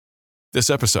This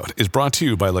episode is brought to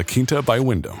you by La Quinta by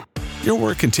Wyndham. Your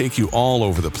work can take you all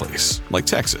over the place, like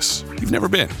Texas. You've never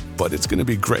been, but it's going to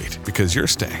be great because you're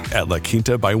staying at La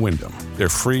Quinta by Wyndham. Their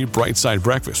free Bright Side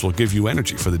breakfast will give you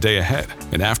energy for the day ahead.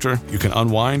 And after, you can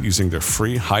unwind using their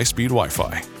free high-speed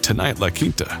Wi-Fi. Tonight, La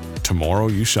Quinta. Tomorrow,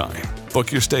 you shine.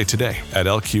 Book your stay today at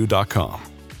lq.com.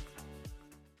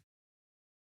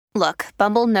 Look,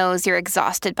 Bumble knows you're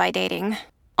exhausted by dating.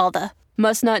 All the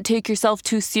must not take yourself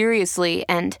too seriously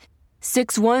and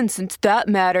 6'1" since that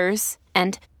matters.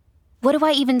 And what do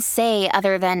I even say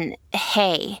other than,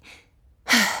 hey?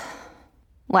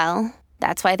 Well,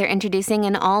 that's why they're introducing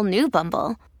an all-new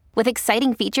Bumble with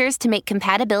exciting features to make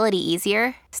compatibility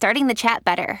easier, starting the chat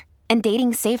better, and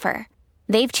dating safer.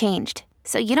 They've changed,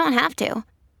 so you don't have to.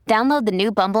 Download the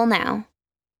new Bumble now.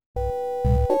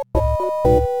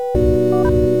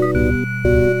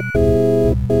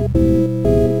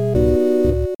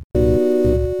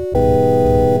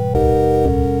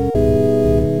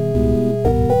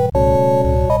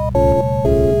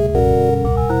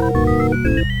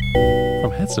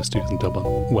 Of Studios in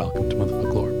Dublin, welcome to Month of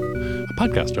Folklore, a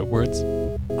podcast about words,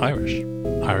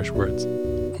 Irish words,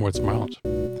 and words from Ireland.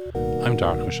 I'm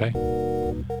Darach O'Shea.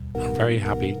 I'm very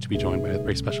happy to be joined by a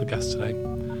very special guest today,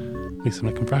 Lisa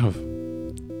McInfrahov.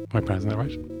 Am I pronouncing that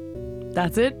right?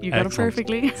 That's it. You got it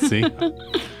perfectly. See?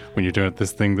 When you're doing it,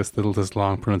 this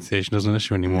long pronunciation isn't an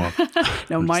issue anymore.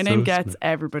 No, my name gets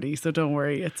everybody, so don't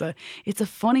worry. It's a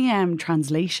funny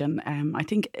translation. I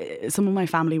think some of my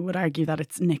family would argue that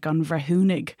it's Nick on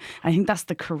Vrahunig. I think that's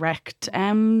the correct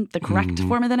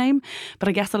form of the name. But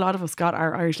I guess a lot of us got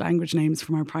our Irish language names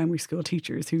from our primary school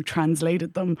teachers who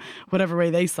translated them whatever way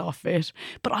they saw fit.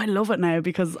 But I love it now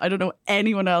because I don't know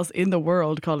anyone else in the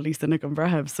world called Lisa Nick on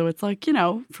Vrahav. So it's like,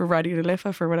 for Radio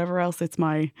Lifa, for whatever else, it's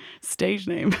my stage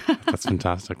name. That's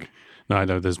fantastic. No, I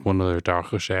know there's one other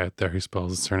Darach O'Shea out there who spells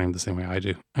his surname the same way I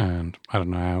do, and I don't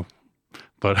know how,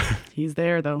 but he's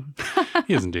there though.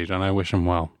 He is indeed, and I wish him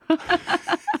well.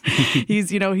 He's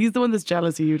the one that's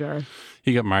jealous of you, Darach.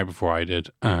 He got married before I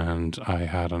did, and I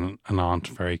had an aunt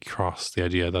very cross the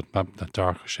idea that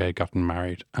Darach O'Shea had gotten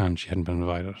married and she hadn't been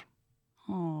invited.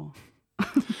 Oh,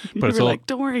 but it's like,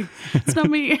 don't worry, it's not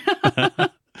me.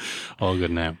 All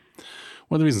good now.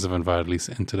 One of the reasons I've invited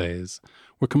Lisa in today is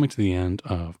we're coming to the end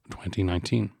of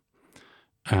 2019,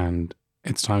 and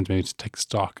it's time maybe to take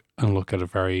stock and look at a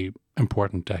very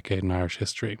important decade in Irish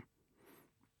history,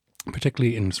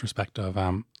 particularly in respect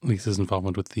of Lisa's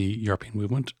involvement with the European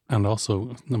movement and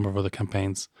also a number of other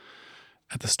campaigns.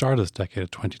 At the start of this decade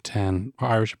of 2010, our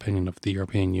Irish opinion of the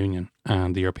European Union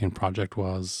and the European project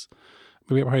was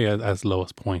maybe probably at its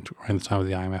lowest point around the time of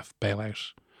the IMF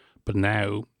bailout. But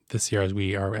now, this year, as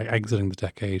we are exiting the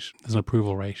decade, there's an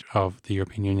approval rate of the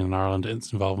European Union and Ireland,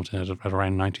 its involvement in it, at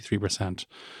around 93%.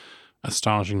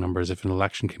 Astonishing numbers. If an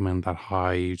election came in that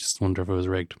high, you just wonder if it was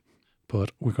rigged.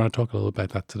 But we're going to talk a little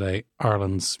about that today,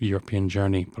 Ireland's European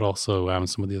journey, but also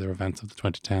some of the other events of the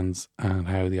 2010s and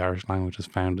how the Irish language has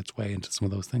found its way into some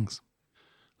of those things.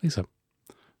 Lisa,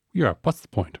 Europe, what's the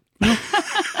point?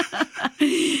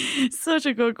 Such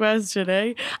a good question,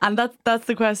 eh? And that's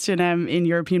the question in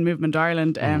European Movement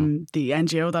Ireland, the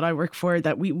NGO that I work for,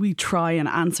 that we try and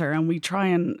answer, and we try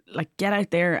and get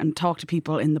out there and talk to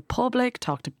people in the public,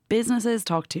 talk to businesses,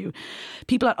 talk to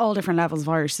people at all different levels of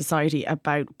Irish society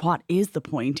about what is the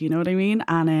point, you know what I mean?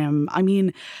 And I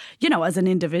mean, as an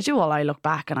individual, I look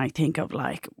back and I think of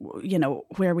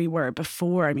where we were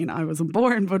before. I mean, I wasn't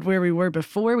born, but where we were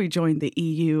before we joined the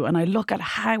EU, and I look at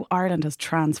how Ireland has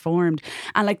transformed.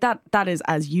 And that is,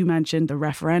 as you mentioned, the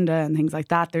referenda and things like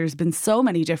that. There's been so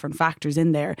many different factors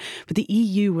in there, but the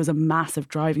EU was a massive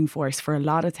driving force for a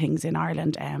lot of things in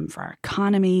Ireland, for our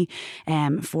economy,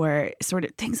 for sort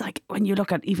of things like when you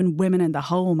look at even women in the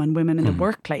home and women in the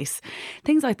workplace,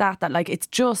 things like that it's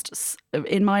just,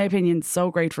 in my opinion,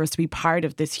 so great for us to be part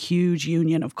of this huge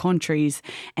union of countries,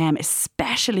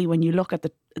 especially when you look at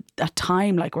a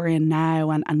time like we're in now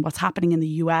and what's happening in the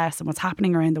US and what's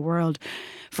happening around the world.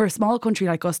 For a small country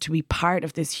like us to be part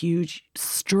of this huge,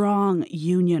 strong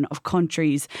union of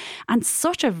countries, and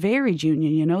such a varied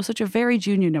union, such a varied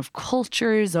union of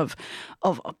cultures, of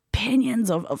opinions,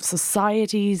 of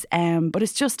societies. But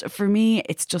it's just, for me,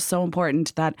 it's just so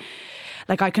important that,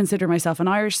 I consider myself an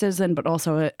Irish citizen, but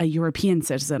also a European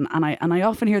citizen. And I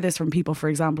often hear this from people, for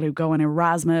example, who go on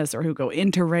Erasmus or who go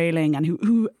interrailing and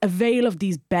who avail of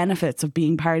these benefits of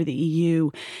being part of the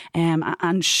EU.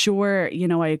 And sure,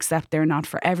 I accept they're not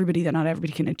for everybody, that not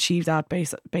everybody can achieve that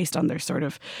based on their sort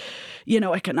of,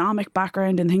 economic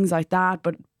background and things like that.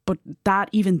 But that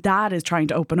is trying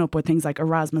to open up with things like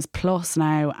Erasmus Plus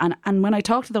now. And when I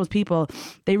talk to those people,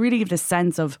 they really give this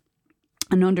sense of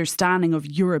an understanding of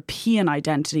European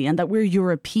identity and that we're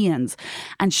Europeans.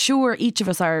 And sure, each of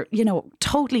us are, you know,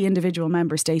 totally individual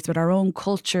member states with our own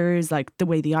cultures, like the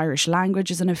way the Irish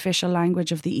language is an official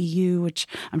language of the EU, which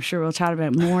I'm sure we'll chat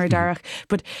about more, Derek.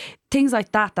 But things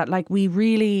like that like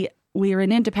we're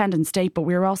an independent state, but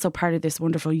we're also part of this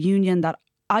wonderful union that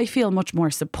I feel much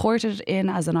more supported in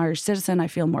as an Irish citizen. I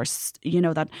feel more, you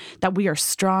know, that we are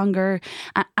stronger.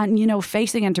 And, you know,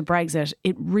 facing into Brexit,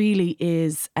 it really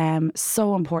is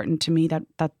so important to me that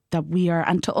we are,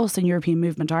 and to us in European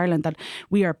Movement Ireland, that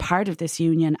we are part of this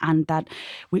union, and that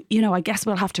we, you know, I guess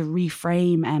we'll have to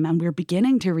reframe, and we're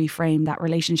beginning to reframe that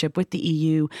relationship with the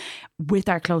EU, with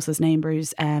our closest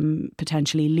neighbours,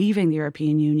 potentially leaving the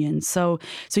European Union. So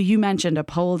you mentioned a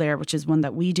poll there, which is one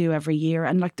that we do every year,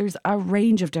 and like there's a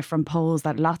range of different polls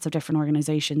that lots of different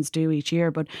organisations do each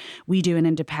year, but we do an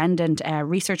independent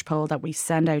research poll that we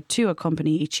send out to a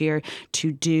company each year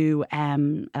to do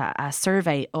a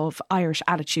survey of Irish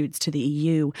attitudes to the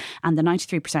EU. And the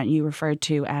 93% you referred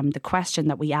to, the question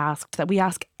that we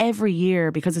ask every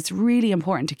year, because it's really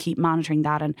important to keep monitoring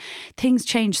that, and things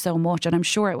change so much, and I'm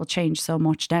sure it will change so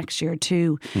much next year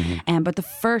too. But the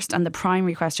first and the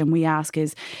primary question we ask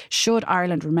is, should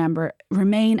Ireland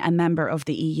remain a member of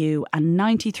the EU? And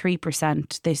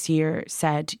 93% this year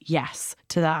said yes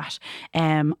to that.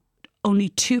 Only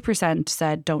 2%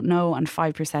 said don't know, and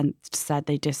 5% said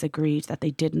they disagreed, that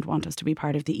they didn't want us to be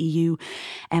part of the EU.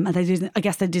 And they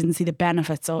didn't see the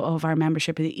benefits of our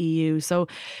membership of the EU. So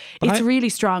it's really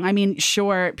strong. I mean,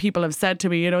 sure, people have said to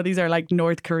me, you know, these are like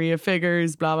North Korea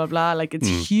figures, blah, blah, blah. Like, it's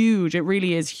huge. It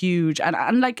really is huge.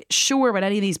 And like, sure, with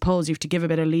any of these polls, you have to give a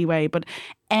bit of leeway. But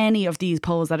any of these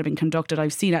polls that have been conducted,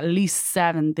 I've seen at least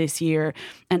 7 this year,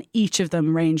 and each of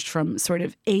them ranged from sort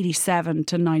of 87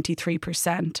 to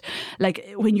 93%.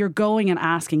 Like, when you're going and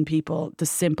asking people the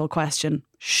simple question,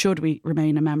 should we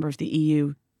remain a member of the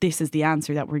EU? This is the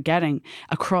answer that we're getting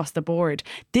across the board.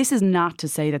 This is not to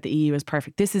say that the EU is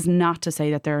perfect. This is not to say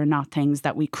that there are not things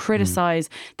that we criticise,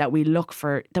 that we look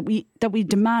for, that we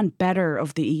demand better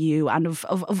of the EU and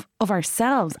of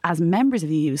ourselves as members of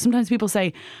the EU. Sometimes people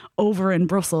say over in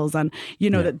Brussels, and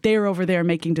you know that they're over there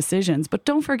making decisions. But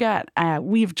don't forget,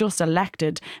 we've just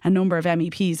elected a number of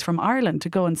MEPs from Ireland to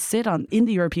go and sit in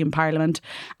the European Parliament,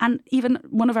 and even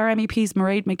one of our MEPs,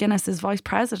 Mairead McGuinness, is vice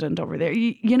president over there.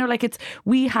 You know, like,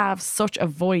 we have such a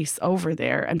voice over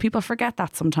there, and people forget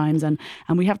that sometimes, and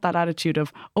we have that attitude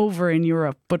of over in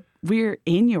Europe, but we're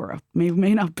in Europe. We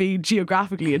may not be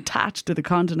geographically attached to the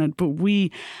continent, but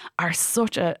we are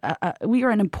we are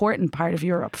an important part of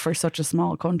Europe for such a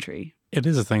small country. It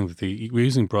is a thing that we're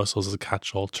using Brussels as a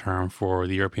catch-all term for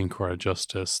the European Court of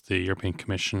Justice, the European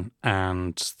Commission,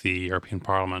 and the European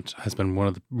Parliament. Has been one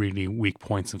of the really weak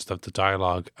points of the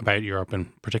dialogue about Europe,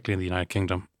 and particularly in the United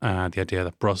Kingdom. The idea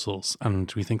that Brussels, and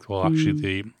we think, well, actually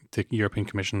the European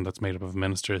Commission that's made up of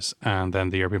ministers, and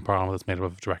then the European Parliament that's made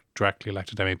up of directly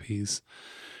elected MEPs,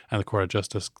 and the Court of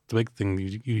Justice. The big thing,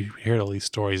 you hear all these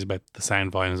stories about the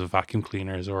sound volumes of vacuum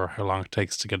cleaners, or how long it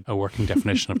takes to get a working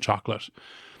definition of chocolate.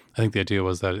 I think the idea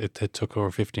was that it took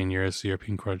over 15 years for the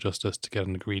European Court of Justice to get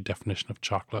an agreed definition of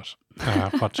chocolate,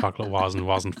 what chocolate was and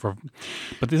wasn't for.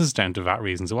 But this is down to VAT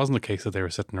reasons. It wasn't a case that they were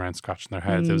sitting around scratching their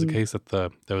heads. It was a case that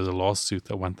there was a lawsuit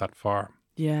that went that far.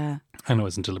 Yeah. And it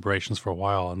was in deliberations for a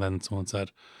while. And then someone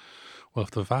said, well,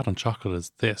 if the VAT on chocolate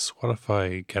is this, what if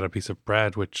I get a piece of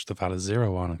bread which the VAT is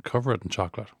 0 on and cover it in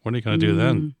chocolate? What are you going to do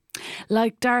then?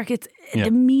 Like, Dark, it's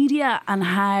the media and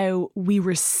how we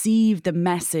receive the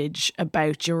message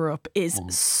about Europe is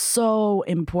so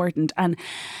important, and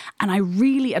I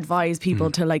really advise people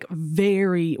to like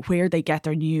vary where they get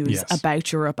their news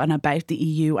about Europe and about the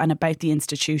EU and about the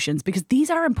institutions, because these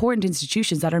are important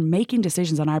institutions that are making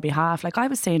decisions on our behalf. Like, I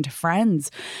was saying to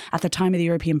friends at the time of the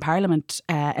European Parliament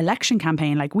election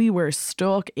campaign, like, we were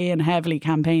stuck in heavily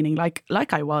campaigning, like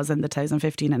I was in the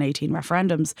 2015 and 18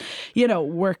 referendums, you know,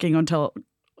 working until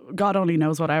God only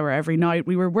knows what hour every night.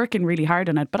 We were working really hard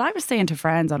on it. But I was saying to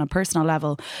friends on a personal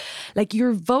level, like,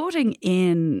 you're voting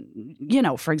in, you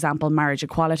know, for example, marriage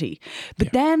equality.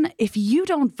 But then if you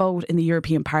don't vote in the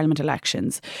European Parliament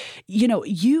elections, you know,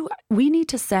 we need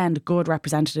to send good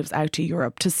representatives out to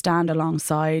Europe to stand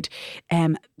alongside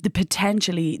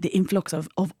the influx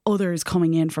of others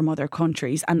coming in from other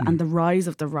countries, and the rise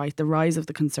of the right, the rise of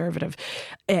the conservative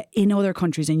in other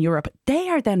countries in Europe. They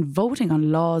are then voting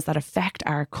on laws that affect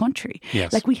our country.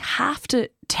 Yes. Like, we have to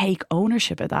take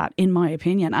ownership of that, in my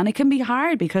opinion. And it can be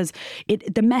hard because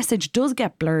the message does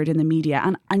get blurred in the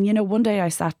media. And you know, one day I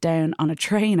sat down on a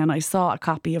train and I saw a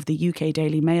copy of the UK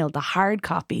Daily Mail, the hard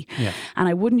copy. Yeah. And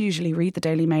I wouldn't usually read the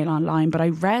Daily Mail online, but I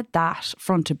read that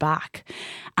front to back.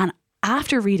 And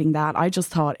after reading that, I just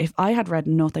thought if I had read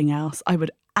nothing else, I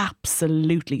would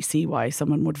absolutely see why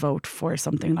someone would vote for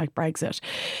something like Brexit.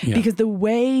 Yeah. Because the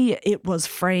way it was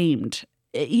framed,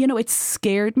 you know, it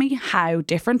scared me how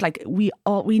different. Like we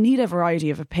need a variety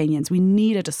of opinions. We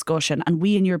need a discussion. And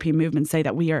we in European Movement say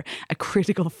that we are a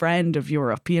critical friend of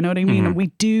Europe. You know what I mean? And we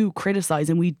do criticise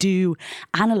and we do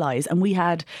analyse. And we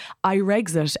had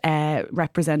iRexit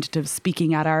representatives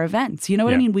speaking at our events. You know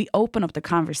what I mean? We open up the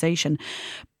conversation.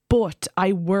 But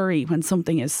I worry when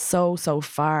something is so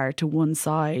far to one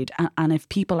side, and if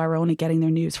people are only getting their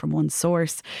news from one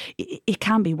source, it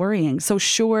can be worrying. So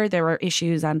sure, there are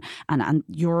issues, and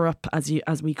Europe,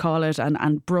 as we call it,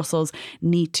 and Brussels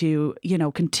need to, you know,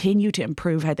 continue to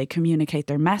improve how they communicate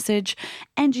their message.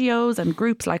 NGOs and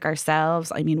groups like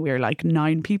ourselves, I mean, we're like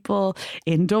 9 people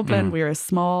in Dublin. We're a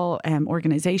small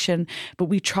organisation, but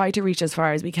we try to reach as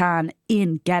far as we can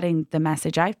in getting the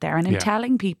message out there and in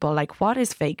telling people like what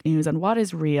is fake news and what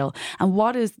is real and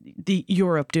what is the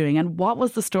Europe doing and what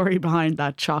was the story behind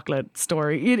that chocolate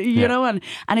story, you know, and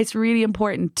it's really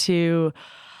important to,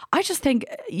 I just think,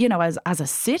 you know, as a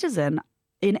citizen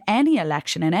in any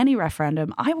election, in any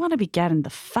referendum, I want to be getting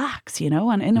the facts, you know,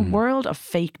 and in a world of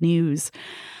fake news,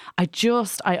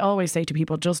 I always say to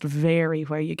people, just vary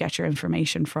where you get your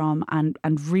information from and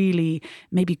really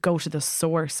maybe go to the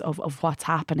source of what's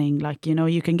happening. Like, you know,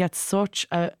 you can get such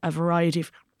a variety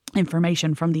of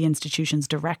information from the institutions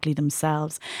directly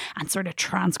themselves and sort of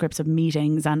transcripts of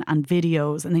meetings and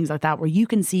videos and things like that, where you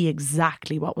can see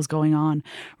exactly what was going on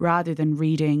rather than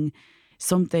reading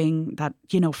something that,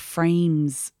 you know,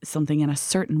 frames something in a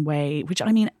certain way, which,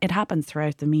 I mean, it happens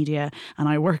throughout the media, and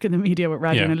I work in the media with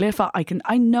Raglan and Lifa.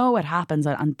 I know it happens,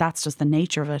 and that's just the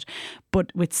nature of it.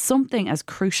 But with something as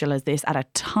crucial as this, at a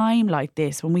time like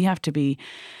this, when we have to be,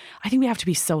 I think we have to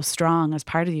be so strong as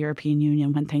part of the European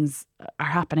Union when things are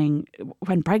happening,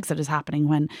 when Brexit is happening,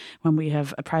 when we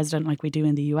have a president like we do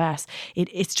in the US.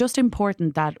 It's just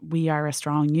important that we are a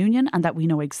strong union and that we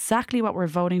know exactly what we're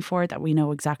voting for, that we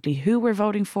know exactly who we're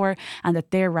voting for, and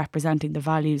that they're representing the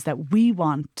values that we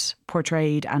want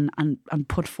portrayed and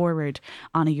put forward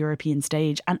on a European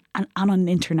stage and on an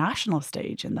international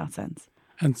stage in that sense.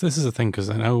 And this is the thing, because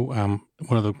I know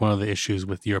one of the issues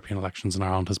with European elections in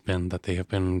Ireland has been that they have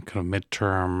been kind of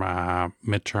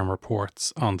midterm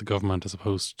reports on the government as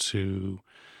opposed to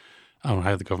on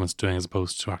how the government's doing, as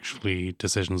opposed to actually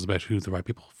decisions about who the right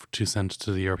people to send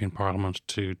to the European Parliament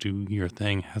to do your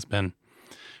thing has been.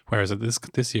 Whereas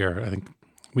this year, I think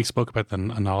we spoke about a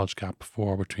knowledge gap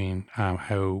before between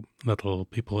how little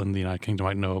people in the United Kingdom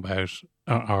might know about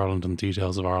Ireland and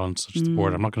details of Ireland, such as the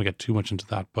border. I'm not going to get too much into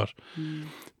that, but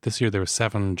this year there were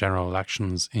 7 general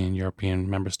elections in European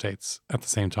member states at the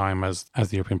same time as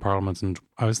the European Parliament. And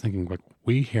I was thinking, like,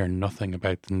 we hear nothing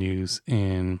about the news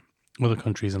in other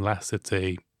countries unless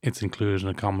it's included in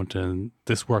a comment and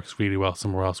this works really well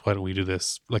somewhere else. Why don't we do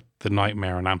this? Like the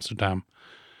nightmare in Amsterdam.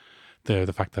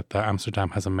 The fact that Amsterdam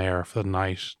has a mayor for the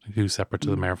night who's separate to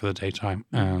the mayor for the daytime,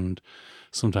 and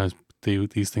sometimes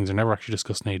these things are never actually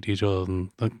discussed in any detail,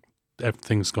 and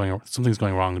something's going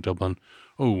wrong in Dublin.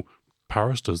 Oh,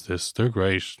 Paris does this, they're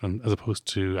great, and as opposed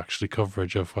to actually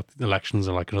coverage of what the elections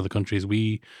are like in other countries,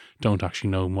 we don't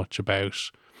actually know much about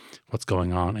what's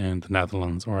going on in the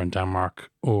Netherlands or in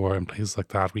Denmark or in places like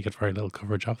that. We get very little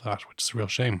coverage of that, which is a real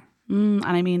shame. And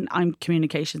I mean, I'm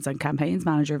Communications and Campaigns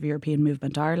Manager of European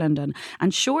Movement Ireland,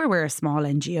 and sure, we're a small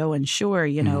NGO, and sure,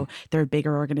 you know, there are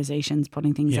bigger organisations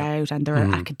putting things out, and there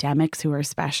are academics who are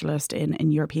specialists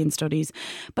in European studies.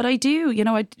 But I do, you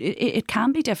know, it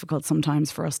can be difficult sometimes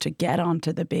for us to get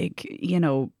onto the big, you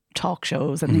know, talk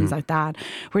shows and things like that,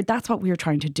 where that's what we're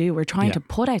trying to do. We're trying to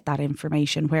put out that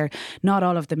information where not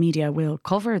all of the media will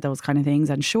cover those kind of things.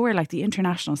 And sure, like the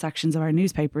international sections of our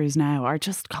newspapers now are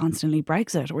just constantly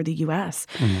Brexit or the US.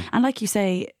 And like you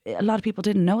say, a lot of people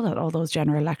didn't know that all those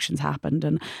general elections happened.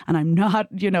 And I'm not,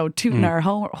 you know, tooting our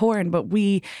horn, but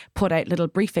we put out little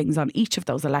briefings on each of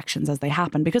those elections as they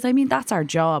happen, because I mean, that's our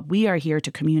job. We are here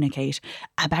to communicate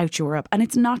about Europe. And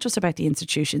it's not just about the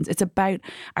institutions. It's about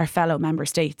our fellow member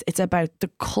states. It's about the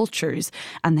cultures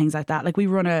and things like that. Like we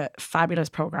run a fabulous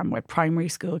program with primary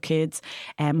school kids,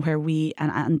 where we,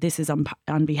 and this is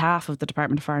on behalf of the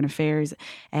Department of Foreign Affairs,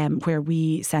 where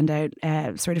we send out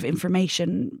sort of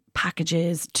information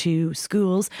packages to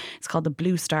schools. It's called the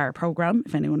Blue Star program,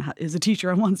 if anyone is a teacher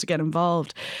and wants to get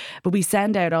involved. But we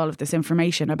send out all of this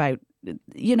information about,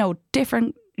 you know,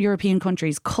 different European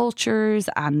countries' cultures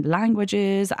and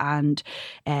languages, and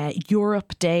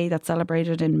Europe Day that's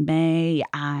celebrated in May,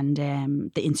 and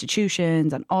the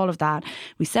institutions and all of that.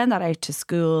 We send that out to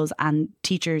schools, and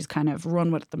teachers kind of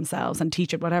run with it themselves and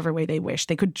teach it whatever way they wish.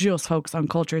 They could just focus on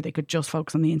culture, they could just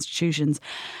focus on the institutions.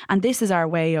 And this is our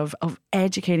way of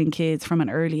educating kids from an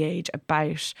early age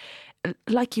about,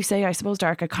 like you say, I suppose,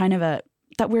 Dark, a kind of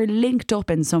that we're linked up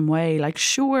in some way. Like,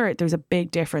 sure, there's a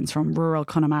big difference from rural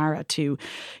Connemara to,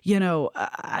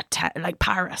 like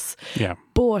Paris. Yeah.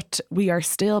 But we are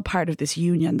still part of this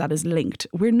union that is linked.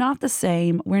 We're not the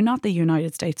same. We're not the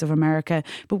United States of America,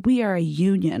 but we are a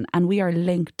union, and we are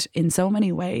linked in so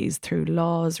many ways through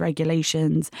laws,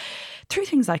 regulations, through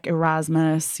things like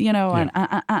Erasmus,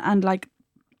 and like,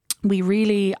 we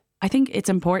really, I think it's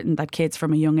important that kids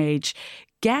from a young age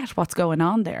get what's going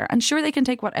on there. And sure, they can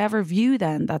take whatever view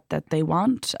then that they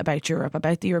want about Europe,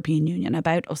 about the European Union,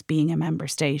 about us being a member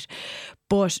state.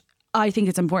 But I think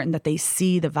it's important that they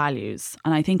see the values.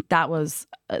 And I think that was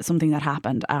something that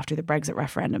happened after the Brexit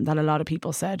referendum, that a lot of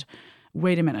people said,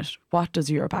 wait a minute, what does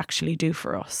Europe actually do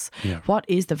for us? Yeah. What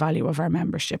is the value of our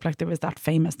membership? Like, there was that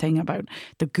famous thing about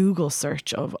the Google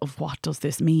search of what does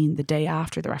this mean the day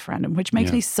after the referendum, which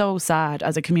makes me so sad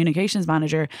as a communications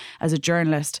manager, as a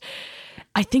journalist.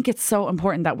 I think it's so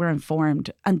important that we're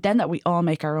informed, and then that we all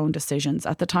make our own decisions.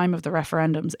 At the time of the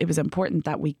referendums, it was important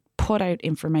that we put out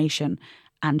information.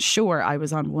 And sure, I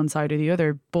was on one side or the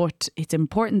other, but it's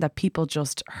important that people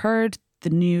just heard the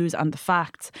news and the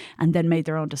facts and then made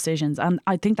their own decisions. And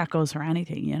I think that goes for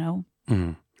anything,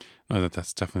 No,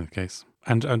 that's definitely the case.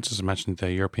 And just to mention,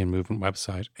 the European Movement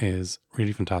website is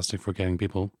really fantastic for getting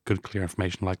people good, clear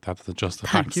information like that. The Just the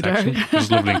Facts section, which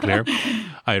is lovely and clear.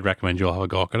 I'd recommend you all have a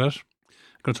go at it.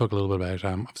 I'm going to talk a little bit about,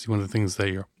 obviously, one of the things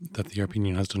that the European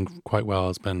Union has done quite well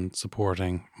has been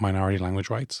supporting minority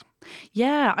language rights.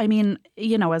 Yeah, I mean,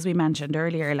 as we mentioned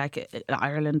earlier, like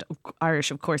Irish,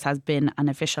 of course, has been an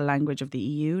official language of the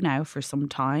EU now for some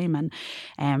time.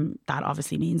 And that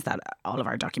obviously means that all of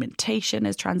our documentation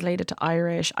is translated to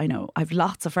Irish. I know I've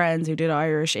lots of friends who did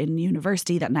Irish in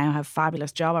university that now have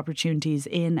fabulous job opportunities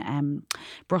in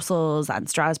Brussels and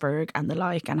Strasbourg and the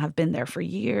like, and have been there for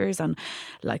years. And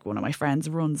like, one of my friends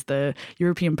runs the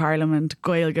European Parliament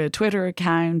Gaeilge Twitter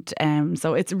account.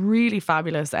 So it's really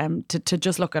fabulous to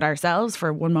just look at ourselves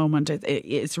for one moment.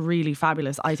 It's really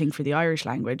fabulous, I think, for the Irish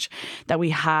language that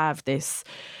we have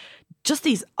just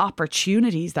these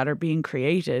opportunities that are being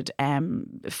created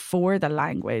for the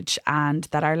language, and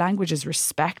that our language is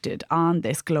respected on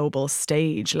this global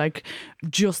stage. Like,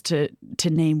 just to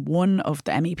name one of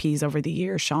the MEPs over the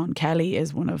year, Sean Kelly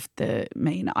is one of the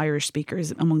main Irish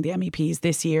speakers among the MEPs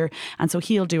this year. And so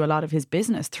he'll do a lot of his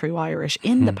business through Irish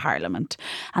in the Parliament,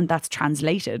 and that's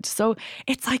translated. So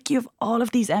it's like you have all of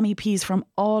these MEPs from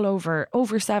all over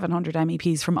 700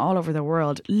 MEPs from all over the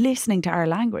world listening to our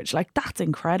language. Like, that's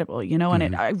incredible.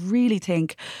 And I really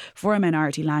think for a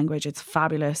minority language, it's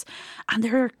fabulous. And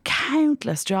there are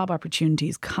countless job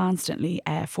opportunities constantly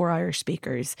for Irish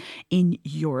speakers in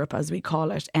Europe, as we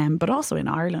call it, but also in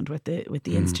Ireland with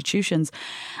the institutions.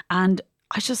 And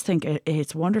I just think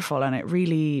it's wonderful, and it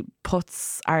really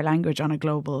puts our language on a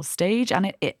global stage.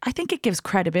 And I think it gives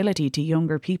credibility to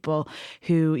younger people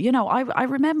who, I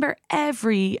remember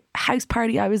every house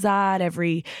party I was at,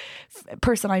 every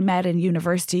person I met in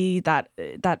university that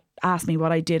asked me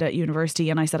what I did at university,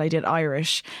 and I said I did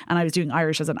Irish, and I was doing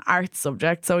Irish as an arts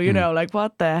subject. So, like,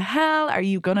 what the hell are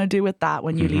you going to do with that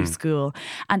when you leave school?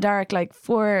 And Derek, like,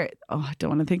 I don't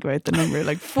want to think about the number,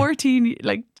 like 14,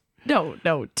 like,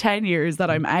 No, 10 years that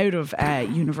I'm out of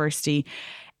university,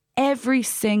 every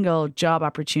single job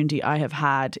opportunity I have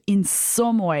had in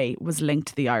some way was linked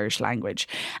to the Irish language.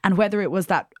 And whether it was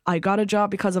that I got a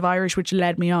job because of Irish, which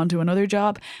led me on to another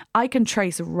job, I can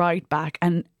trace right back.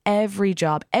 And every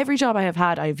job I have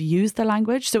had, I've used the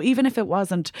language. So even if it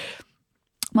wasn't,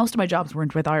 most of my jobs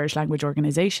weren't with Irish language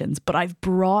organisations, but I've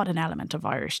brought an element of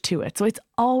Irish to it. So it's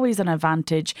always an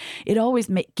advantage. It always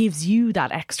gives you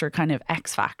that extra kind of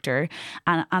X factor.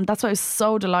 And that's why I was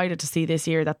so delighted to see this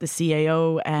year that the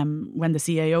CAO, when the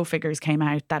CAO figures came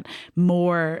out, that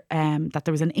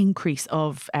there was an increase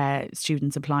of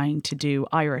students applying to do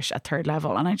Irish at third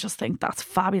level. And I just think that's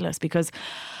fabulous, because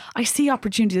I see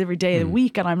opportunities every day of the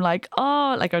week, and I'm like,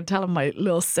 like I'm telling my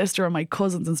little sister and my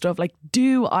cousins and stuff, like,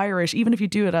 do Irish, even if you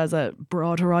do it as a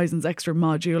Broad Horizons extra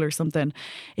module or something.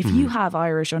 If you have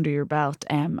Irish under your belt,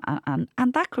 and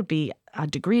that could be a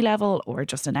degree level or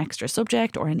just an extra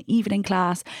subject or an evening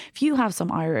class, if you have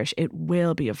some Irish, it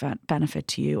will be of benefit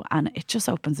to you, and it just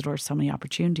opens the door to so many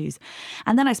opportunities.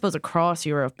 And then I suppose across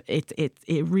Europe, it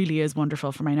really is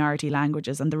wonderful for minority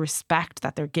languages, and the respect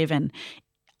that they're given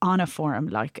on a forum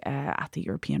like at the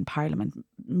European Parliament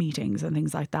meetings and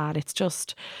things like that. It's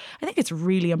just, I think it's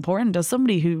really important as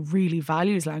somebody who really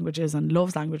values languages and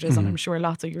loves languages, and I'm sure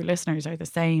lots of your listeners are the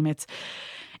same.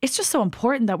 It's just so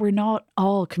important that we're not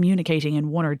all communicating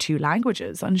in one or two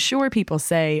languages. And sure, people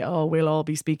say, oh, we'll all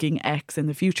be speaking X in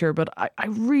the future, but I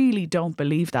really don't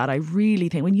believe that. I really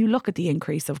think when you look at the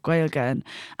increase of Gaeilge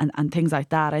and things like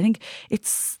that, I think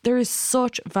there is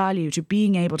such value to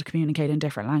being able to communicate in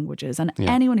different languages. And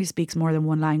anyone who speaks more than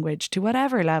one language, to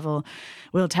whatever level,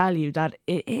 will tell you that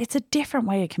it's a different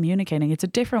way of communicating. It's a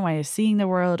different way of seeing the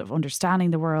world, of understanding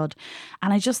the world.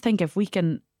 And I just think if we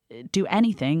can do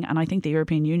anything, and I think the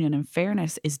European Union, in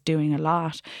fairness, is doing a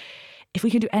lot. If we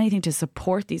can do anything to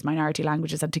support these minority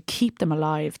languages and to keep them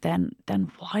alive, then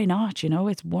why not? You know,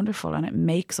 it's wonderful, and it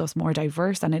makes us more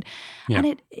diverse, and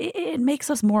it makes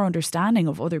us more understanding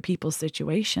of other people's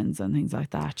situations and things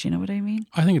like that. You know what I mean?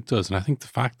 I think it does, and I think the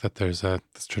fact that there's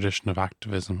this tradition of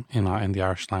activism in the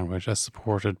Irish language, as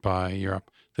supported by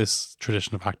Europe, this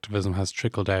tradition of activism has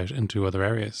trickled out into other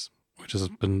areas, which has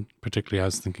been particularly, I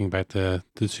was thinking about the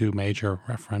two major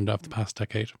referenda of the past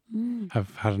decade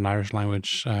have had an Irish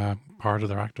language part of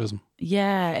their activism.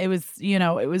 Yeah, it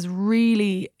was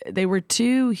really, they were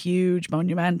two huge,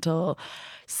 monumental,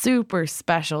 super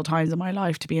special times in my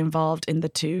life to be involved in the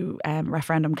two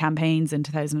referendum campaigns in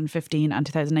 2015 and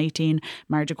 2018,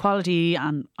 marriage equality,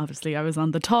 and obviously I was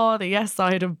on the yes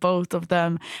side of both of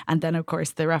them, and then of course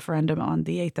the referendum on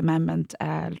the 8th Amendment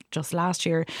just last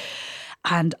year.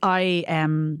 And I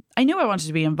knew I wanted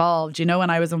to be involved, you know,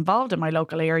 and I was involved in my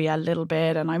local area a little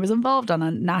bit, and I was involved on a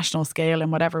national scale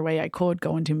in whatever way I could,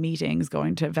 going to meetings,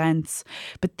 going to events.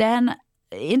 But then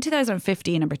in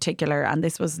 2015 in particular, and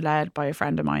this was led by a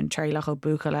friend of mine, Charlotte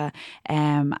Buchala,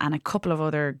 and a couple of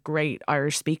other great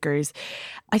Irish speakers,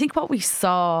 I think what we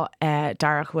saw,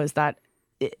 Darach, was that,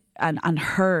 and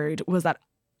heard, was that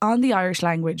on the Irish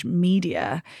language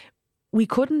media, we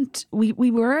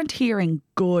weren't hearing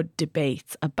good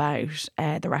debates about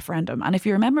the referendum. And if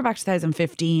you remember back to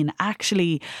 2015,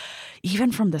 actually,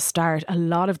 even from the start, a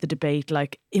lot of the debate,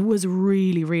 like, it was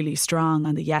really, really strong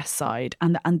on the yes side.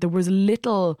 And there was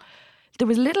little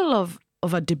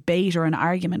of a debate or an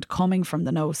argument coming from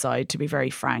the no side, to be very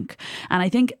frank. And I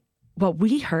think what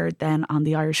we heard then on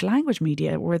the Irish language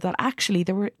media were that actually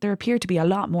there appeared to be a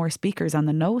lot more speakers on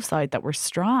the no side that were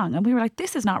strong. And we were like,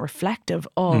 this is not reflective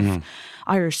of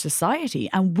Irish society.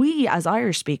 And we as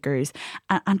Irish speakers,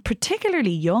 and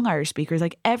particularly young Irish speakers,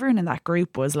 like everyone in that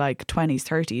group was like 20s,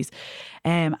 30s.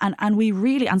 And we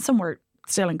really, and some were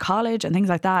still in college and things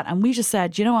like that. And we just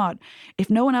said, you know what, if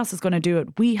no one else is going to do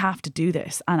it, we have to do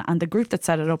this. And the group that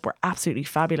set it up were absolutely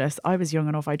fabulous. I was young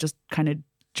enough, I just kind of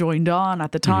joined on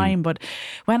at the time, but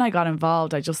when I got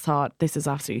involved, I just thought this is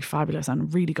absolutely fabulous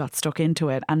and really got stuck into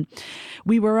it. And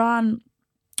we were on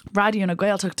Radio na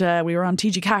Gaeltachta, we were on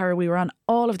TG Ceathair, we were on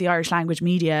all of the Irish language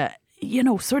media, you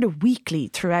know, sort of weekly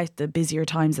throughout the busier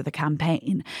times of the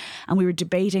campaign. And we were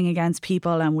debating against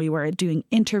people, and we were doing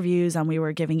interviews, and we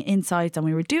were giving insights, and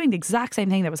we were doing the exact same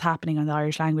thing that was happening on the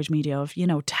Irish language media of, you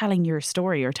know, telling your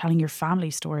story or telling your family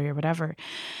story or whatever.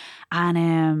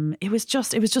 And it was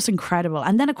just incredible.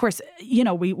 And then, of course, you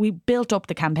know, we built up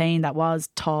the campaign that was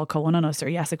Tá Comhainn Us, or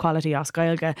Yes Equality Os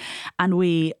Gaeilge,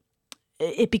 and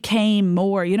it became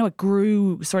more, you know, it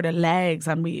grew sort of legs,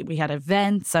 and we had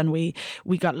events, and we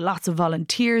got lots of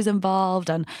volunteers involved,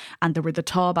 and there were the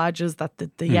Tá badges that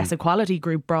the Yes Equality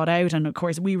group brought out, and of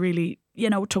course we really, you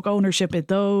know, took ownership of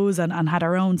those and had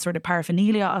our own sort of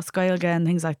paraphernalia Os Gaeilge and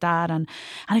things like that. And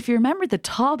if you remember, the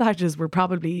Tá badges were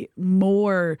probably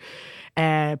more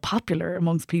popular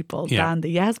amongst people than the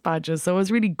Yes badges. So it was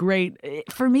really great.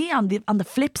 For me, on the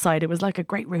flip side, it was like a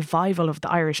great revival of the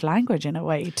Irish language in a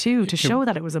way too, to show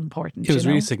that it was important. It was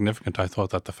really significant. I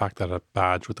thought that the fact that a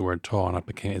badge with the word Tá on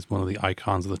it is one of the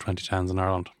icons of the 2010s in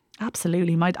Ireland.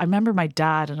 Absolutely. I remember my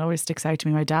dad, and it always sticks out to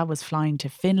me, my dad was flying to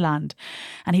Finland,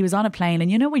 and he was on a plane,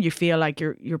 and you know when you feel like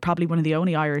you're probably one of the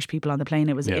only Irish people on the plane,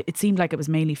 it seemed like it was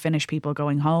mainly Finnish people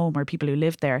going home or people who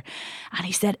lived there, and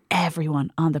he said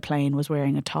everyone on the plane was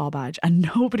wearing a Tá badge and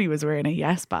nobody was wearing a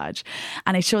Yes badge.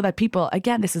 And it showed that people,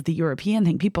 again, this is the European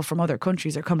thing, people from other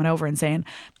countries are coming over and saying,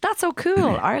 that's so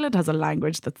cool, Ireland has a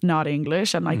language that's not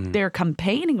English, and like they're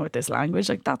campaigning with this language,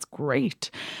 like that's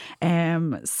great.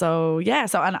 And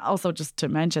also just to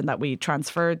mention that we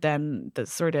transferred then the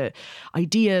sort of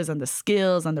ideas and the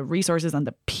skills and the resources and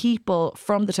the people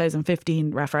from the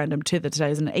 2015 referendum to the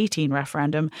 2018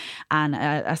 referendum, and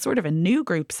a sort of a new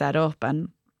group set up. And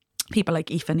people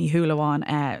like Aoife Ní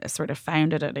Shúilleabháin sort of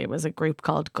founded it. It was a group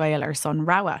called Gael Son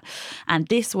Rawa. And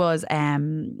this was,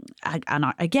 again,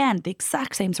 the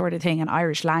exact same sort of thing, an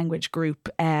Irish language group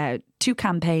to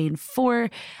campaign for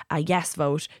a yes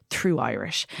vote through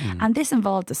Irish. And this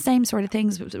involved the same sort of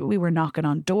things. We were knocking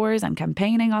on doors and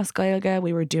campaigning Os Gaeilge.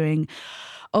 We were doing,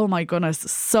 oh my goodness,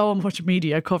 so much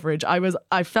media coverage.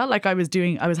 I felt like I was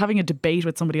having a debate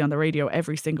with somebody on the radio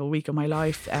every single week of my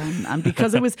life. And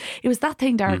because it was that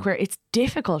thing, Derek, where it's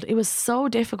difficult. It was so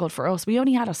difficult for us. We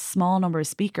only had a small number of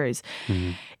speakers.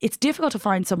 It's difficult to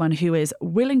find someone who is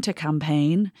willing to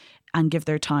campaign and give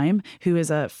their time, who is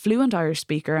a fluent Irish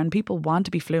speaker, and people want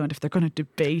to be fluent if they're going to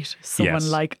debate someone.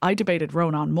 Like I debated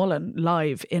Ronan Mullen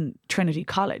live in Trinity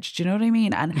College. Do you know what I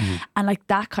mean? And and like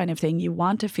that kind of thing, you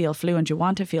want to feel fluent, you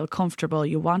want to feel comfortable,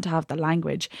 you want to have the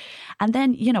language, and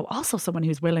then also someone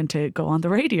who's willing to go on the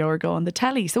radio or go on the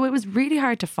telly. So it was really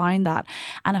hard to find that.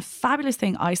 And a fabulous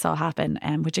thing I saw happen,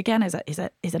 which again is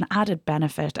an added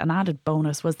benefit, an added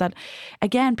bonus, was that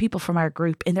again people from our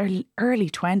group in their early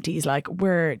 20s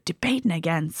were debating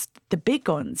against the big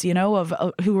guns, of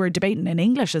who were debating in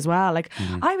English as well.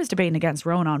 I was debating against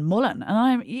Ronan Mullen, and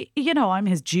I'm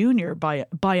his junior by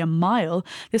a mile.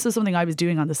 This was something I was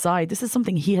doing on the side. This is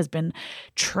something he has been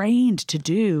trained to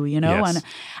do, Yes.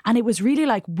 and it was really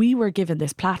like we were given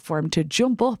this platform to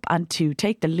jump up and to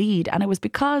take the lead, and it was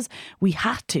because we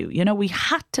had to, we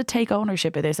had to take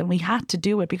ownership of this, and we had to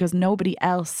do it because nobody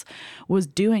else was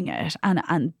doing it,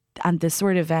 and the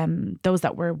sort of those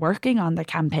that were working on the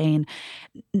campaign,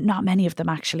 not many of them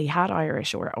actually had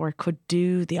Irish or could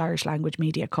do the Irish language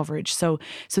media coverage. So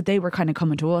they were kind of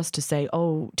coming to us to say,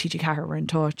 oh, TG Ceathair were in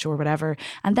touch or whatever.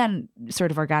 And then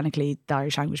sort of organically, the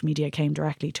Irish language media came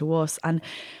directly to us. And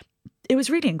it was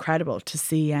really incredible to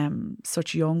see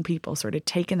such young people sort of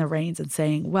taking the reins and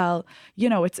saying, well,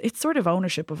 it's sort of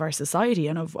ownership of our society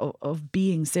and of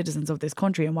being citizens of this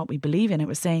country and what we believe in. It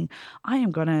was saying, I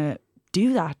am going to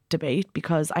do that debate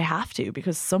because I have to,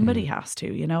 because somebody has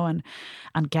to,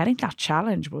 and getting that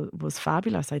challenge was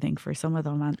fabulous, I think, for some of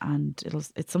them, and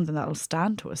it's something that'll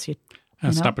stand to us.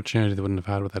 It's an opportunity they wouldn't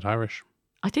have had without Irish.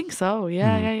 I think so.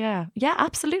 Yeah,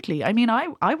 absolutely. I mean,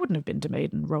 I wouldn't have been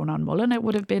debating Ronan Mullen. It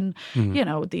would have been,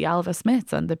 the Alva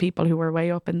Smiths and the people who were way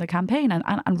up in the campaign,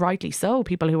 and rightly so,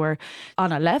 people who were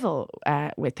on a level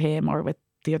with him or with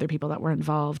the other people that were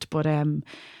involved. But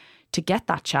to get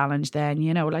that challenge, then,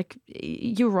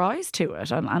 you rise to it.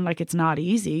 And it's not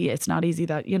easy. It's not easy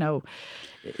that,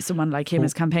 someone like him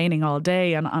is campaigning all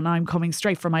day and I'm coming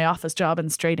straight from my office job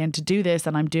and straight in to do this.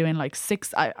 And I'm doing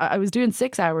I was doing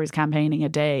 6 hours campaigning a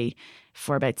day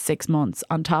for about 6 months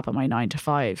on top of my 9 to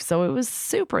 5. So it was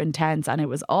super intense, and it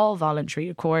was all voluntary,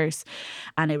 of course.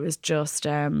 And it was just,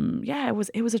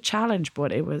 it was a challenge,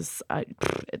 but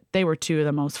they were two of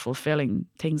the most fulfilling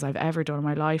things I've ever done in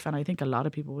my life. And I think a lot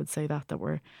of people would say that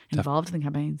were involved in the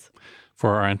campaigns.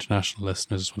 For our international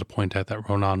listeners, I just want to point out that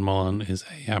Ronan Mullen is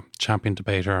a champion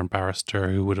debater and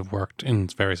barrister who would have worked in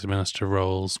various administrative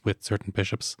roles with certain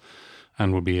bishops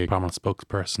and would be a prominent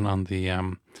spokesperson on the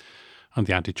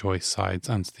anti-choice sides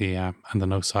and the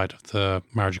no side of the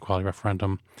marriage equality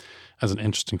referendum. As an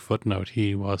interesting footnote,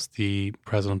 he was the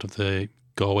president of the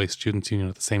Galway Students' Union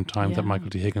at the same time that Michael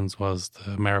D. Higgins was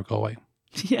the mayor of Galway.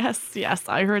 Yes,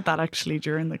 I heard that actually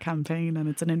during the campaign, and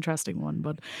it's an interesting one.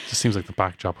 But it just seems like the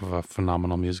backdrop of a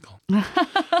phenomenal musical.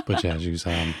 But yeah, geez,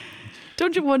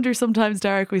 don't you wonder sometimes,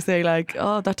 Derek, we say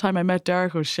oh, that time I met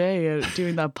Derek O'Shea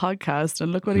doing that podcast,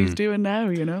 and look what he's doing now,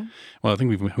 Well, I think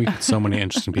we've had so many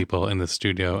interesting people in the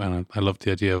studio, and I love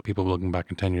the idea of people looking back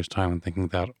in 10 years' time and thinking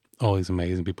that all these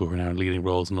amazing people who are now leading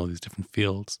roles in all these different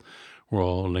fields were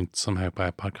all linked somehow by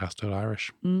a podcast about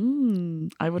Irish.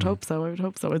 I would hope so.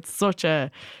 It's such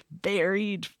a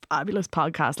varied, fabulous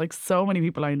podcast. So many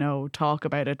people I know talk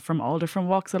about it from all different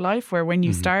walks of life, where when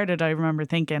you started, I remember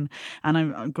thinking, and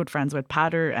I'm good friends with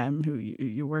Pader, who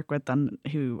you work with and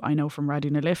who I know from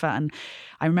Radio Nalifa, and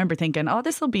I remember thinking, oh,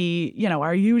 this will be,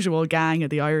 our usual gang of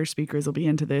the Irish speakers will be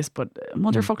into this, but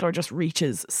Mother Folklore just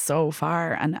reaches so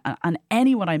far, and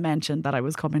anyone I mentioned that I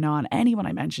was coming on, anyone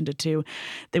I mentioned it to,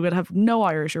 they would have no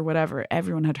Irish or whatever,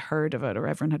 everyone had heard of it or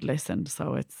everyone had listened.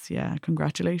 So it's,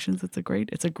 congratulations. It's a great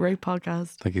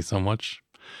podcast. Thank you so much.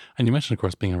 And you mentioned, of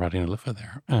course, being a Radio Nalifa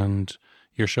there, and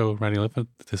your show, Radio Nalifa,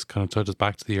 this kind of touches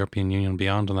back to the European Union and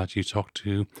beyond, and that you talk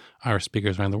to Irish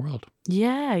speakers around the world.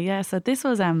 Yeah. So this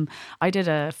was, I did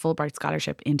a Fulbright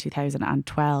scholarship in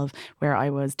 2012 where I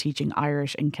was teaching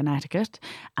Irish in Connecticut.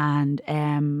 And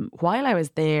while I was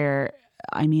there,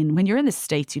 I mean, when you're in the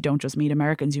States, you don't just meet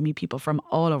Americans, you meet people from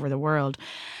all over the world.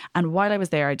 And while I was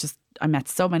there, I met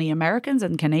so many Americans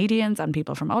and Canadians and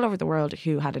people from all over the world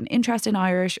who had an interest in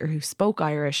Irish or who spoke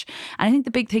Irish. And I think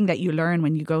the big thing that you learn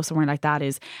when you go somewhere like that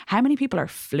is how many people are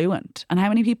fluent and how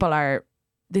many people are,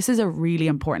 this is a really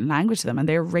important language to them and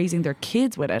they're raising their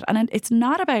kids with it. And it's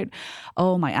not about,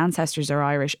 oh, my ancestors are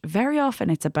Irish. Very often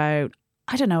it's about,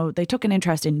 I don't know, they took an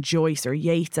interest in Joyce or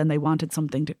Yeats and they wanted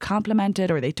something to complement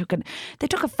it, or they took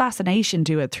a fascination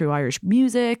to it through Irish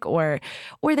music, or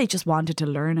they just wanted to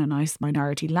learn a nice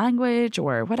minority language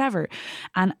or whatever.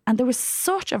 And there was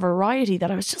such a variety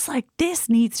that I was just like, this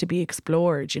needs to be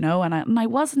explored, you know, and I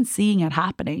wasn't seeing it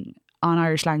happening on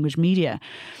Irish language media.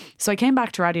 So I came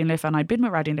back to Radio Lifa, and I'd been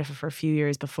with Radio Lifa for a few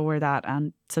years before that.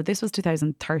 And so this was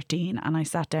 2013, and I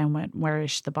sat down with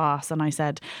Warish, the boss, and I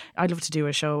said, I'd love to do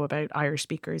a show about Irish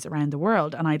speakers around the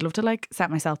world. And I'd love to like set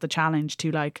myself the challenge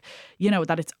to like, you know,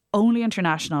 that it's only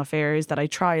international affairs, that I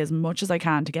try as much as I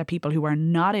can to get people who are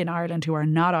not in Ireland, who are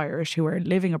not Irish, who are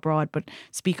living abroad but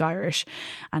speak Irish.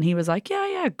 And he was like,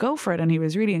 yeah, go for it. And he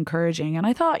was really encouraging. And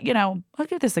I thought, you know, I'll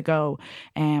give this a go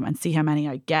and see how many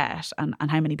I get and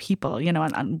how many people, you know,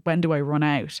 and when do I run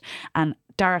out? And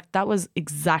Darach, that was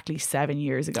exactly 7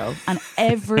 years ago. And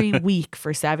every week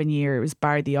for 7 years,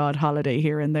 bar the odd holiday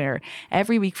here and there,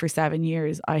 every week for 7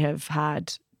 years, I have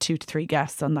had 2 to 3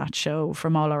 guests on that show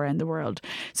from all around the world.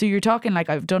 So you're talking like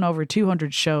I've done over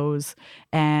 200 shows.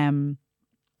 And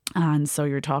so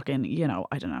you're talking, you know,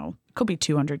 I don't know, it could be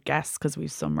 200 guests because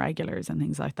we've some regulars and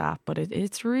things like that. But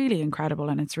it's really incredible,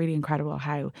 and it's really incredible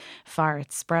how far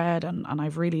it's spread. And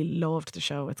I've really loved the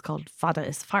show. It's called Fada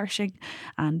is Farshing,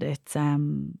 and it's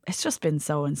just been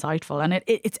so insightful. And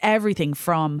it's everything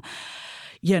from,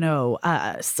 you know,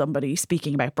 somebody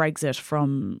speaking about Brexit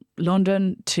from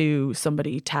London to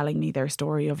somebody telling me their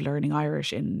story of learning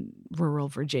Irish in rural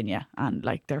Virginia and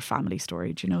like their family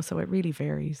story, do you know? So it really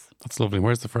varies. That's lovely.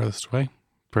 Where's the furthest away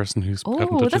person who's got in touch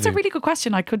Oh, that's with a you? really good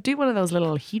question. I could do one of those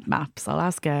little heat maps. I'll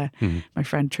ask my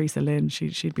friend Teresa Lynn.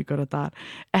 She'd be good at that.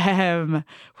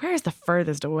 Where is the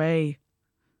furthest away?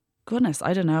 Goodness,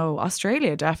 I don't know.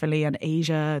 Australia, definitely, and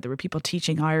Asia. There were people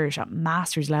teaching Irish at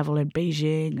master's level in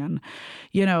Beijing and,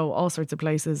 you know, all sorts of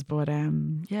places. But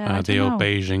yeah, I the don't old know.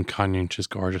 Beijing Canyon, which is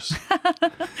gorgeous.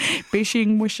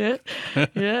 Beijing wish it.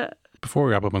 Yeah. Before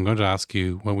we wrap up, I'm going to ask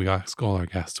you when we ask all our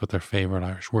guests what their favourite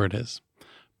Irish word is.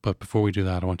 But before we do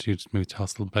that, I want you to maybe tell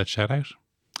us a little bit about shout out.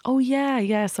 Oh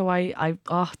yeah. So I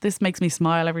this makes me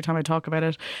smile every time I talk about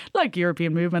it, like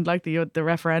European movement, like the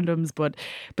referendums. But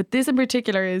this in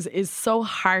particular is so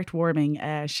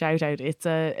heartwarming. Shout out! It's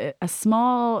a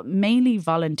small, mainly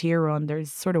volunteer run.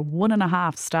 There's sort of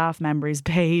 1.5 staff members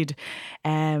paid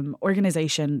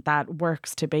organisation that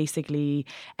works to basically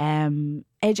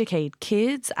educate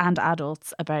kids and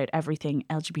adults about everything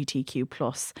LGBTQ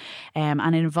plus, and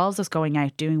it involves us going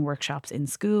out doing workshops in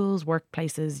schools,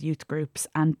 workplaces, youth groups,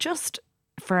 and just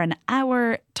for an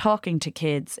hour talking to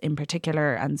kids in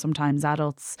particular, and sometimes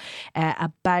adults,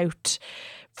 about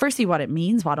firstly what it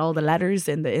means, what all the letters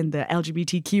in the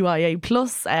LGBTQIA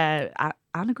plus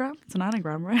anagram. It's an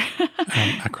anagram, right?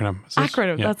 Acronym. Is it?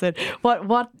 Acronym, Yeah. that's it.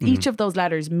 What each of those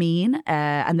letters mean,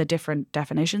 and the different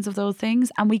definitions of those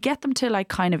things, and we get them to like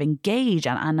kind of engage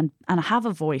and have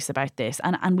a voice about this,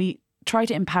 and we try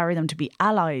to empower them to be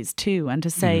allies too, and to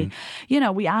say, you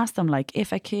know, we ask them like,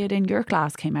 if a kid in your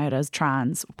class came out as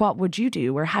trans, what would you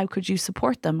do, or how could you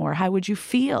support them, or how would you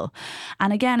feel?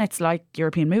 And again, it's like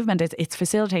European movement, it's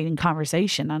facilitating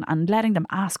conversation and letting them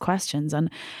ask questions. And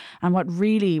what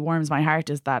really warms my heart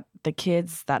is that the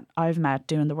kids that I've met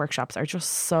doing the workshops are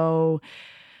just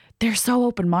they're so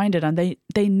open-minded, and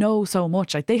they know so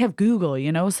much. Like, they have Google,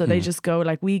 you know, so they just go,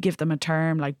 like, we give them a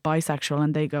term like bisexual,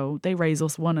 and they raise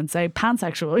us one and say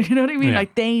pansexual, you know what I mean? Yeah.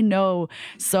 Like, they know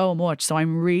so much. So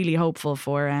I'm really hopeful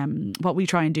for what we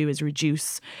try and do is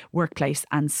reduce workplace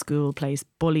and school place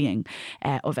bullying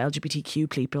of LGBTQ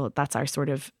people. That's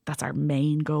our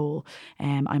main goal.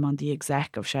 I'm on the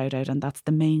exec of Shout Out, and that's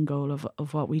the main goal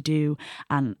of what we do.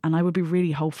 And I would be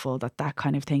really hopeful that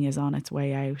kind of thing is on its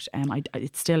way out.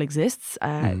 It still exists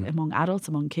among adults,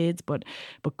 among kids, but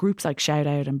groups like Shout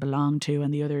Out and Belong To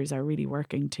and the others are really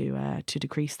working to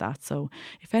decrease that. So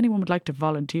if anyone would like to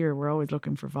volunteer, we're always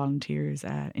looking for volunteers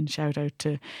in Shout Out.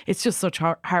 It's just such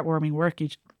heartwarming work. You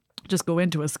just go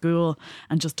into a school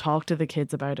and just talk to the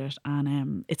kids about it,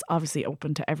 and it's obviously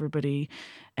open to everybody,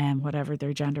 whatever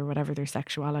their gender, whatever their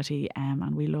sexuality,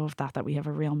 and we love that we have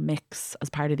a real mix as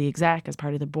part of the exec, as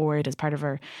part of the board, as part of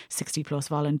our 60 plus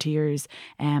volunteers,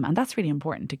 and that's really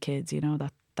important to kids, you know,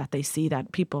 that that they see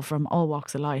that people from all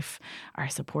walks of life are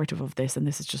supportive of this, and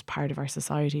this is just part of our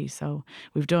society. So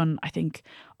we've done, I think,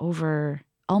 over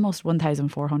almost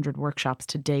 1,400 workshops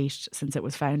to date since it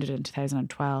was founded in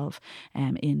 2012,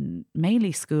 in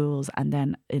mainly schools and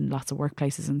then in lots of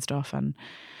workplaces and stuff. And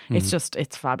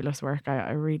it's fabulous work.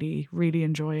 I really, really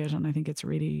enjoy it, and I think it's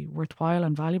really worthwhile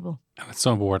and valuable. And it's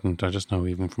so important. I just know,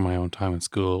 even from my own time in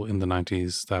school in the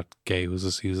 90s, that gay was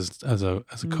just used as a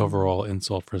coverall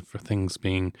insult for things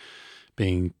being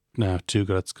too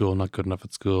good at school, not good enough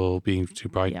at school, being too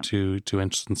bright, too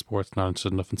interested in sports, not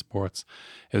interested enough in sports.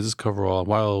 It was this coverall.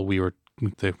 While we were,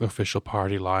 the official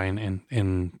party line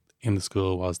in the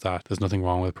school was that there's nothing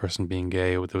wrong with a person being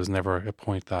gay. There was never a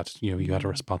point that you had a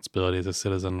responsibility as a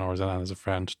citizen or as a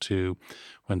friend to,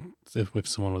 if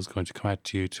someone was going to come out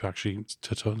to you, to actually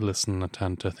to listen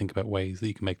and to think about ways that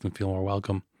you can make them feel more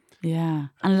welcome. Yeah.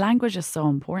 And language is so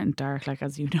important, Derek, like,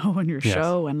 as you know, on your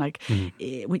show. And like,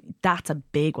 that's a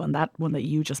big one. That one that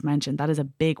you just mentioned, that is a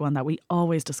big one that we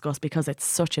always discuss, because it's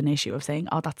such an issue of saying,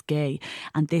 oh, that's gay.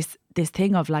 And this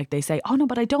thing of like, they say, oh no,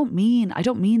 but I don't mean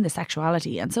the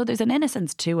sexuality. And so there's an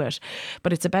innocence to it,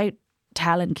 but it's about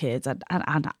telling kids and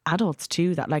adults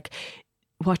too, that like,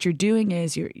 what you're doing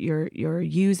is you're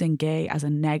using gay as a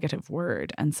negative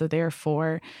word. And so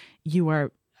therefore you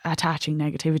are attaching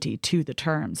negativity to the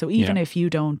term. So even if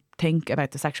you don't think about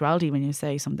the sexuality when you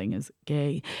say something is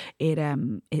gay,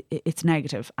 it's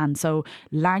negative. And so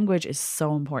language is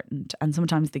so important. And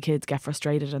sometimes the kids get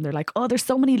frustrated and they're like, oh, there's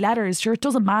so many letters, sure, it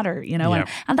doesn't matter,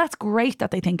 and that's great that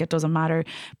they think it doesn't matter.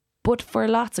 But for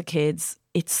lots of kids,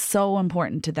 it's so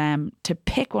important to them to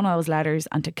pick one of those letters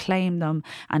and to claim them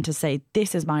and to say,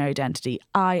 this is my identity.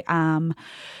 I am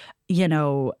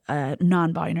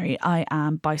non-binary, I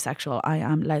am bisexual, I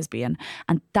am lesbian.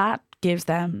 And that gives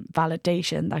them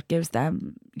validation, that gives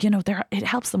them, it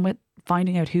helps them with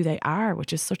finding out who they are,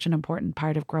 which is such an important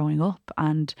part of growing up.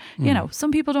 And,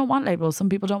 some people don't want labels, some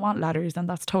people don't want letters, and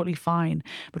that's totally fine.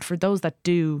 But for those that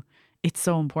do, it's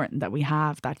so important that we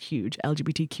have that huge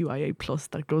LGBTQIA plus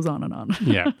that goes on and on.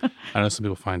 Yeah. I know some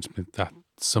people find that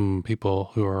some people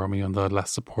who are on the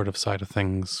less supportive side of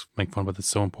things make fun, but it's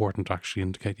so important to actually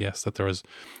indicate, yes, that there is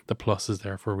the plus is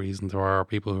there for a reason. There are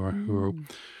people who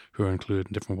are included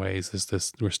in different ways. There's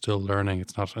this, we're still learning.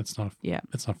 It's not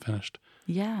finished.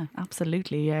 Yeah,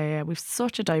 absolutely. Yeah. We've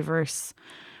such a diverse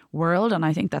world, and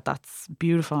I think that's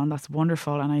beautiful and that's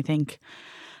wonderful. And I think,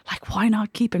 like, why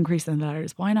not keep increasing the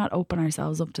letters? Why not open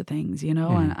ourselves up to things,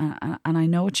 And I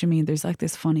know what you mean. There's like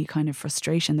this funny kind of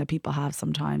frustration that people have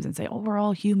sometimes and say, oh, we're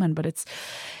all human. But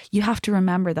you have to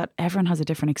remember that everyone has a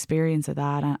different experience of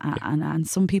that. And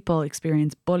some people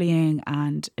experience bullying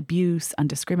and abuse and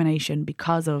discrimination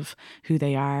because of who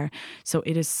they are. So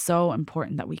it is so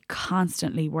important that we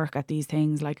constantly work at these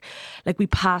things. Like we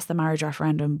passed the marriage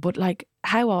referendum, but like,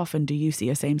 how often do you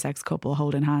see a same-sex couple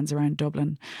holding hands around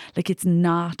Dublin? Like, it's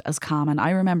not as common.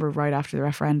 I remember right after the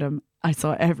referendum, I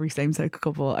saw every same-sex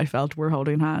couple I felt were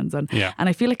holding hands. And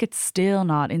I feel like it's still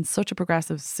not, in such a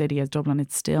progressive city as Dublin,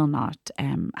 it's still not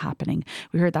happening.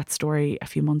 We heard that story a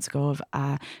few months ago of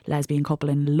a lesbian couple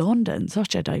in London,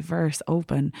 such a diverse,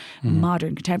 open,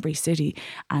 modern, contemporary city,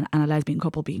 and a lesbian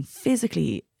couple being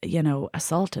physically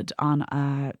assaulted on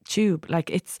a tube.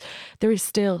 Like, there is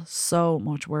still so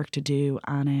much work to do,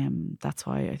 and that's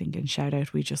why I think in Shout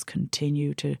Out we just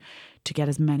continue to get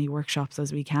as many workshops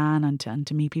as we can and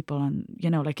to meet people. And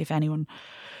like, if anyone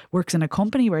works in a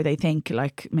company where they think,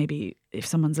 like, maybe if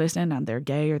someone's listening and they're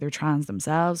gay or they're trans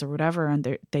themselves or whatever,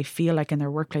 and they feel like in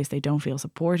their workplace they don't feel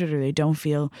supported, or they don't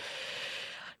feel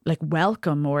like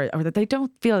welcome, or that they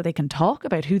don't feel they can talk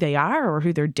about who they are or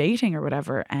who they're dating or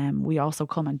whatever, we also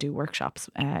come and do workshops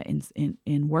in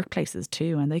workplaces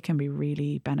too, and they can be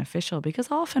really beneficial,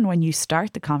 because often when you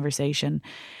start the conversation,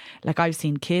 like, I've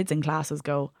seen kids in classes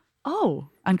go, oh,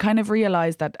 and kind of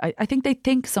realize that I think they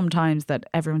think sometimes that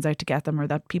everyone's out to get them, or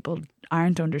that people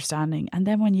aren't understanding. And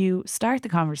then when you start the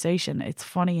conversation, it's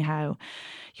funny how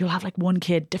you'll have like one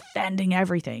kid defending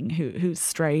everything who's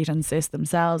straight and cis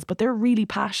themselves, but they're really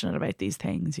passionate about these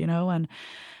things, and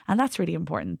that's really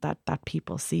important, that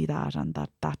people see that and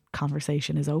that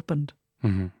conversation is opened.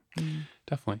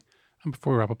 Definitely. And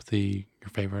before we wrap up, your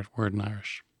favourite word in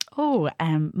Irish? Oh,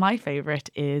 my favourite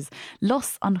is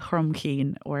Lus an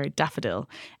Chrumceen, or daffodil,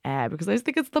 because I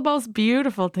think it's the most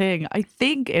beautiful thing.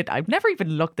 I've never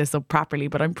even looked this up properly,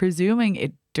 but I'm presuming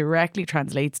it directly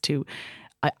translates to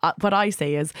what I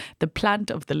say is the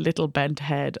plant of the little bent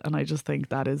head, and I just think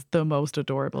that is the most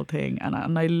adorable thing. And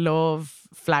I love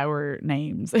flower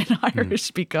names in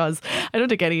Irish because I don't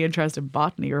take any interest in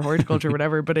botany or horticulture or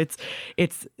whatever, but it's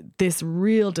this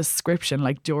real description,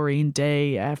 like Doreen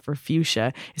Day for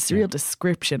fuchsia. It's the real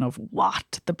description of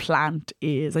what the plant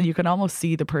is, and you can almost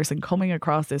see the person coming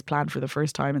across this plant for the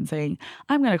first time and saying,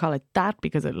 "I'm going to call it that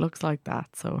because it looks like that."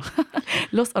 So,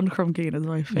 Lus an Crumceen is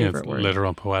my favourite word. Literal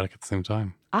and poetic at the same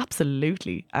time.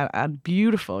 Absolutely, and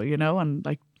beautiful, you know, and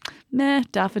like meh,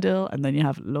 daffodil, and then you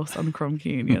have Lus an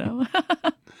Crumceen, you know.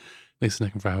 Lisa,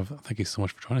 Nick and Vrav, thank you so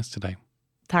much for joining us today.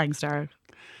 Thanks, Darragh.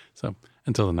 So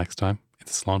until the next time,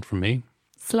 it's a slán from me.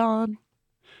 Slán.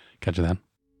 Catch you then.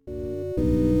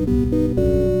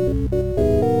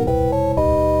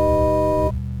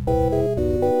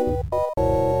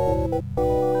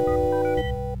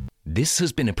 This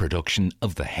has been a production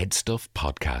of the Head Stuff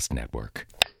Podcast Network.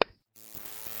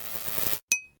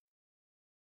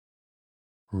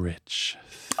 Rich,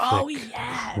 thick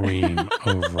yeah. cream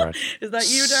over it. Is that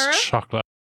you, Darragh? Chocolate.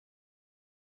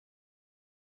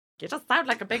 You just sound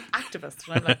like a big activist.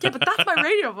 And I'm like, yeah, but that's my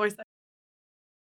radio voice.